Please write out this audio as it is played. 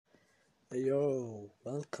Yo,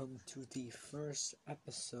 welcome to the first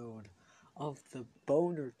episode of the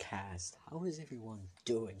Boner Cast. How is everyone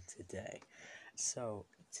doing today? So,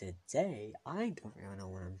 today, I don't really know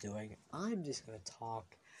what I'm doing. I'm just going to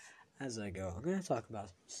talk as I go. I'm going to talk about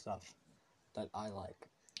some stuff that I like.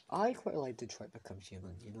 I quite like Detroit Becomes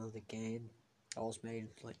Human. You know, the game that was made in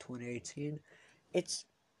like 2018. It's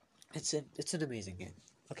an amazing game.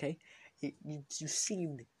 Okay, you've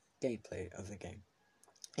seen gameplay of the game.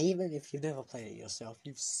 Even if you've never played it yourself,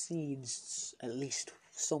 you've seen at least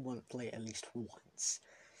someone play it at least once.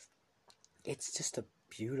 It's just a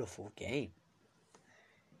beautiful game.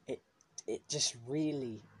 It just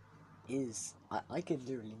really is. I could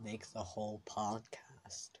literally make the whole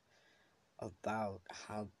podcast about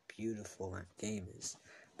how beautiful that game is.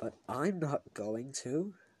 But I'm not going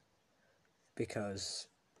to, because,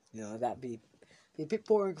 that'd be a bit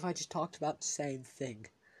boring if I just talked about the same thing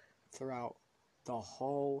throughout the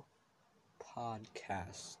whole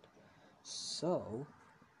podcast. So,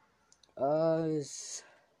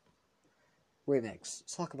 remakes.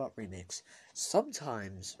 Let's talk about remakes.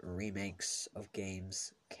 Sometimes remakes of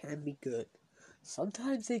games can be good.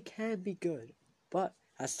 Sometimes they can be good, but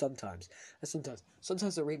sometimes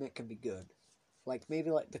a remake can be good. Like maybe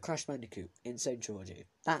like the Crash Bandicoot Insane Trilogy.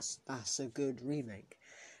 That's a good remake.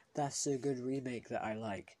 That's a good remake that I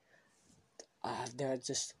like. They're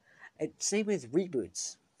just same with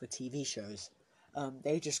reboots for TV shows.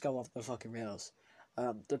 They just go off the fucking rails.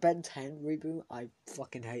 The Ben 10 reboot, I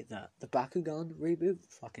fucking hate that. The Bakugan reboot,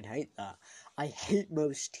 fucking hate that. I hate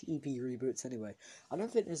most TV reboots anyway. I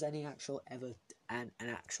don't think there's any actual an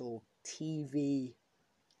actual TV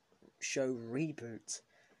show reboot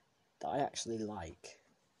that I actually like.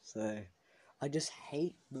 So, I just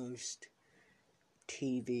hate most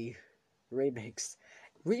TV remakes.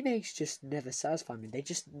 Remakes just never satisfy me. They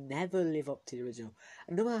just never live up to the original.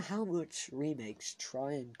 And no matter how much remakes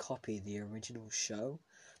try and copy the original show,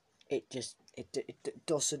 it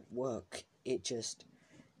doesn't work. It just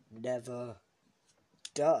never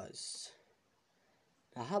does.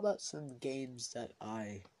 Now, how about some games that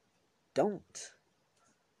I don't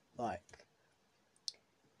like?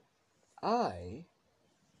 I'm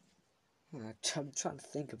trying to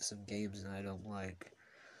think of some games that I don't like.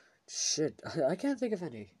 Shit, I can't think of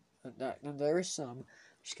any. And there is some.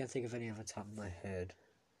 Just can't think of any off the top of my head.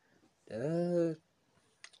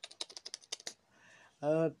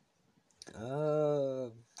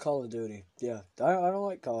 Call of Duty. Yeah, I don't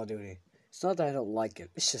like Call of Duty. It's not that I don't like it.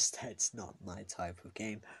 It's just that it's not my type of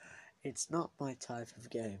game. It's not my type of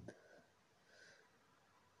game.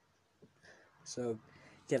 So,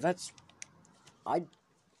 yeah,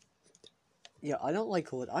 I don't like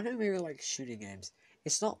Call of Duty. I don't really like shooting games.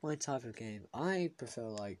 It's not my type of game. I prefer,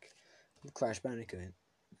 like, Crash Bandicoot,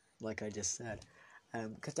 like I just said.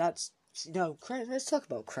 Because that's, let's talk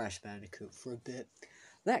about Crash Bandicoot for a bit.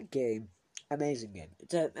 That game, amazing game.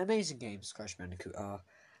 It's an amazing game, Crash Bandicoot are.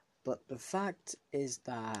 But the fact is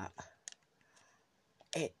that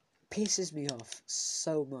it pisses me off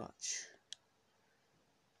so much.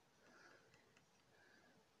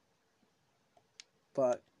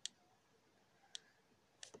 But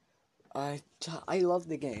I love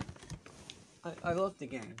the game. I love the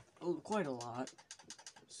game quite a lot.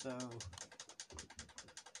 So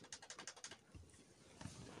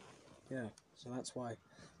yeah, so that's why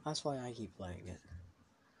I keep playing it.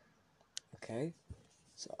 Okay,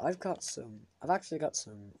 so I've actually got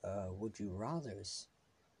some would you rathers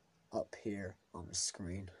up here on the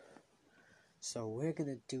screen. So we're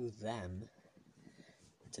gonna do them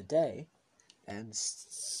today and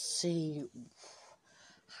see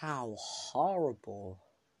how horrible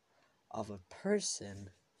of a person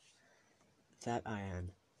that I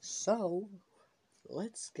am. So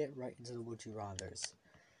let's get right into the would you rathers.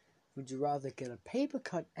 Would you rather get a paper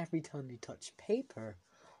cut every time you touch paper,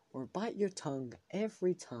 or bite your tongue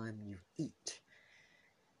every time you eat?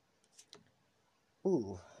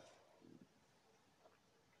 Ooh.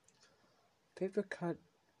 Paper cut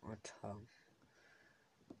or tongue?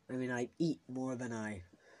 I mean, I eat more than I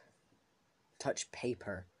touch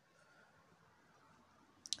paper.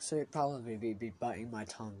 So it'd probably be biting my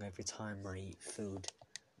tongue every time I eat food.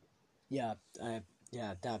 Yeah,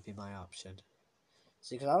 that'd be my option.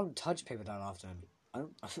 See, because I don't touch paper that often.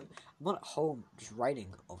 I'm not at home just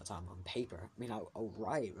writing all the time on paper. I mean, I'll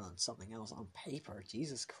write on something else on paper.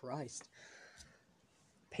 Jesus Christ.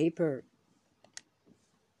 Paper.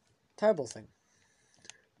 Terrible thing.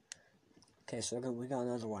 Okay, so we got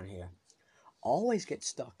another one here. Always get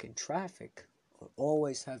stuck in traffic, or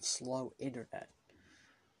always have slow internet.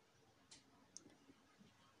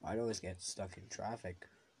 I'd always get stuck in traffic.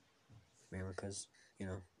 Maybe because,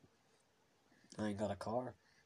 I ain't got a car.